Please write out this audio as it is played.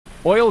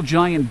Oil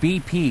giant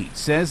BP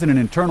says in an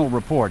internal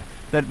report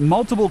that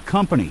multiple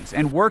companies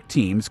and work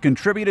teams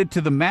contributed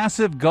to the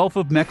massive Gulf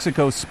of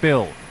Mexico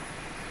spill.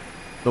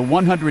 The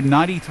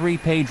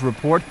 193-page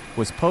report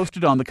was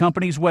posted on the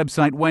company's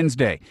website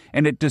Wednesday,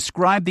 and it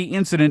described the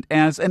incident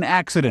as an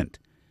accident.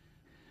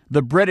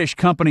 The British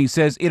company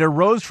says it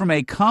arose from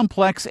a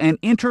complex and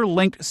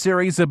interlinked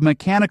series of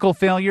mechanical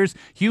failures,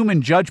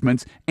 human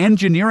judgments,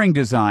 engineering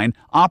design,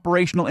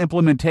 operational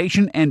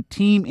implementation, and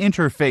team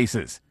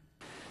interfaces.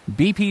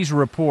 BP's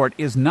report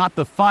is not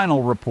the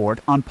final report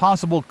on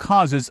possible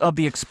causes of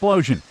the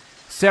explosion.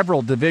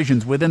 Several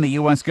divisions within the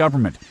U.S.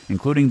 government,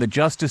 including the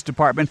Justice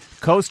Department,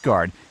 Coast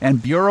Guard,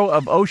 and Bureau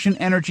of Ocean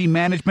Energy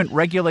Management,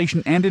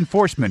 Regulation, and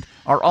Enforcement,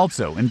 are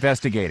also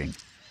investigating.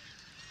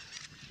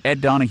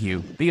 Ed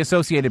Donahue, The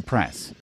Associated Press.